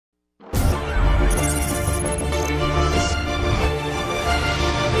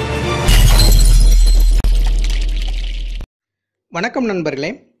வணக்கம் நண்பர்களே.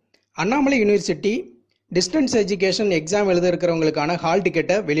 Annamalai university distance education exam எழுத இருக்கிறவங்களுக்கான ஹால்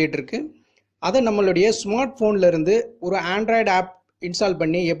டிக்கெட்டை வெளியிட்டிருக்கு. அதை நம்மளுடைய ஸ்மார்ட் ஃபோனில் இருந்து ஒரு ஆண்ட்ராய்டு ஆப் இன்ஸ்டால்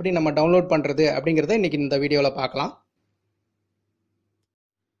பண்ணி எப்படி நம்ம டவுன்லோட் பண்ணுறது அப்படிங்கிறத இன்றைக்கி இந்த வீடியோவில் பார்க்கலாம்.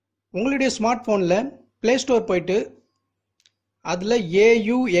 உங்களுடைய ஸ்மார்ட் ஃபோனில் ப்ளே ஸ்டோர் போயிட்டு அதில்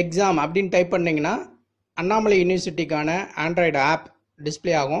ஏயு எக்ஸாம் அப்படின்னு டைப் பண்ணிங்கன்னா அண்ணாமலை யூனிவர்சிட்டிக்கான ஆண்ட்ராய்டு ஆப்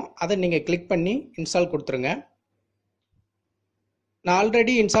டிஸ்பிளே ஆகும். அதை நீங்கள் கிளிக் பண்ணி இன்ஸ்டால் கொடுத்துருங்க. நான்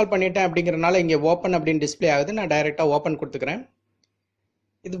ஆல்ரெடி இன்ஸ்டால் பண்ணிட்டேன் அப்படிங்கிறனால இங்கே ஓப்பன் அப்படின்னு டிஸ்பிளே ஆகுது. நான் டைரெக்டாக ஓப்பன் கொடுத்துக்கிறேன்.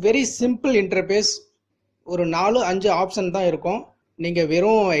 இது வெரி சிம்பிள் இன்டர்ஃபேஸ். ஒரு 4-5 ஆப்ஷன் தான் இருக்கும். நீங்கள்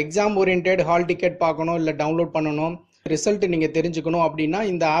வெறும் எக்ஸாம் ஓரியன்ட் ஹால் டிக்கெட் பார்க்கணும், இல்லை டவுன்லோட் பண்ணணும், ரிசல்ட் நீங்கள் தெரிஞ்சுக்கணும் அப்படின்னா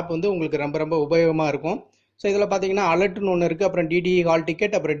இந்த ஆப் வந்து உங்களுக்கு ரொம்ப ரொம்ப உபயோகமாக இருக்கும். ஸோ இதில் பார்த்தீங்கன்னா அலர்ட்னு ஒன்று இருக்குது, அப்புறம் டிடிஇ ஹால்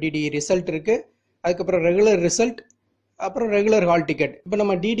டிக்கெட், அப்புறம் டிடிஇ ரிசல்ட் இருக்குது, அதுக்கப்புறம் ரெகுலர் ரிசல்ட், அப்புறம் ரெகுலர் ஹால் டிக்கெட். இப்போ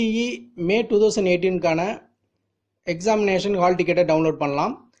நம்ம டிடிஇ மே 2018க்கான எக்ஸாமினேஷன் ஹால் டிக்கெட்டை டவுன்லோட்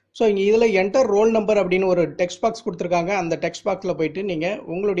பண்ணலாம். ஸோ இங்கே இதில் என்டர் ரோல் நம்பர் அப்படின்னு ஒரு டெக்ஸ்ட் பாக்ஸ் கொடுத்துருக்காங்க. அந்த டெக்ஸ்ட் பாக்ஸில் போயிட்டு நீங்கள்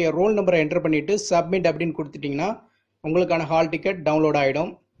உங்களுடைய ரோல் நம்பரை என்டர் பண்ணிவிட்டு சப்மிட் அப்படின்னு கொடுத்துட்டிங்கன்னா உங்களுக்கான ஹால் டிக்கெட் டவுன்லோட்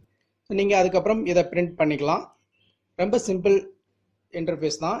ஆகிடும். நீங்கள் அதுக்கப்புறம் இதை பிரிண்ட் பண்ணிக்கலாம். ரொம்ப சிம்பிள்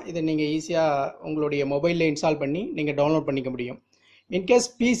இன்டர்ஃபேஸ் தான். இதை நீங்கள் ஈஸியாக உங்களுடைய மொபைலில் இன்ஸ்டால் பண்ணி நீங்கள் டவுன்லோட் பண்ணிக்க முடியும்.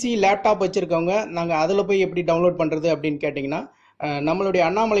 இன்கேஸ் பிசி லேப்டாப் வச்சுருக்கவங்க நாங்கள் அதில் போய் எப்படி டவுன்லோட் பண்ணுறது அப்படின்னு கேட்டிங்கன்னா நம்மளுடைய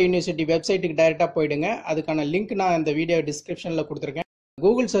அண்ணாமலை யூனிவர்சிட்டி வெப்சைட்டுக்கு டைரெக்டாக போயிடுங்க. அதுக்கான லிங்க் நான் இந்த வீடியோ டிஸ்கிரிப்ஷனில் கொடுத்துருக்கேன்.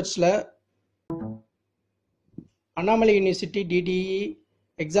 கூகுள் சர்ச்சில் Annamalai university DTE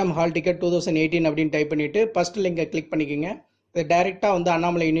exam hall ticket 2018 அப்படின்னு டைப் பண்ணிவிட்டு ஃபர்ஸ்ட் லிங்கை கிளிக் பண்ணிக்கோங்க. இது டைரெக்டாக வந்து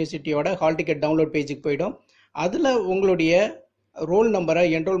அண்ணாமலை யூனிவர்சிட்டியோட ஹால் டிக்கெட் டவுன்லோட் பேஜுக்கு போயிடும். அதில் உங்களுடைய ரோல் நம்பரை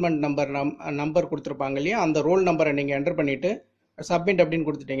என்ரோல்மெண்ட் நம்பர் கொடுத்துருப்பாங்க இல்லையா, அந்த ரோல் நம்பரை நீங்கள் என்டர் பண்ணிவிட்டு சப்மிட் அப்படின்னு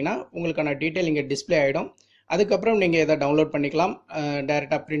கொடுத்துட்டிங்கன்னா உங்களுக்கான டீட்டெயில் இங்கே டிஸ்பிளே ஆகிடும். அதுக்கப்புறம் நீங்கள் இதை டவுன்லோட் பண்ணிக்கலாம்,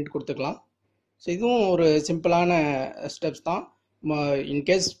 டைரெக்டாக பிரிண்ட் கொடுத்துக்கலாம். ஸோ இதுவும் ஒரு சிம்பிளான ஸ்டெப்ஸ் தான்.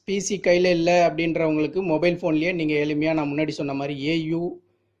 இன்கேஸ் பிசி கையில் இல்லை அப்படின்றவங்களுக்கு மொபைல் ஃபோன்லேயே நீங்கள் எளிமையாக நான் முன்னாடி சொன்ன மாதிரி ஏயு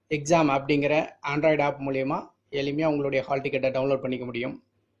எக்ஸாம் அப்படிங்கிற ஆண்ட்ராய்டு ஆப் மூலயமா எளிமையாக உங்களுடைய ஹால் டிக்கெட்டை டவுன்லோட் பண்ணிக்க முடியும்.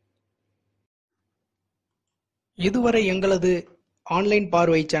 இதுவரை எங்களது ஆன்லைன்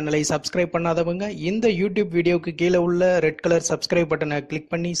பார்வை சேனலை சப்ஸ்கிரைப் பண்ணாதவங்க இந்த யூடியூப் வீடியோவுக்கு கீழே உள்ள ரெட் கலர் சப்ஸ்கிரைப் பட்டனை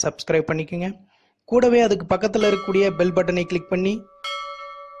கிளிக் பண்ணி சப்ஸ்கிரைப் பண்ணிக்கோங்க. கூடவே அதுக்கு பக்கத்தில் இருக்கக்கூடிய பெல் பட்டனை கிளிக் பண்ணி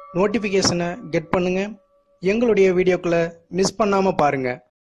நோட்டிஃபிகேஷனை கெட் பண்ணுங்கள். எங்களுடைய வீடியோக்களை மிஸ் பண்ணாமல் பாருங்கள்.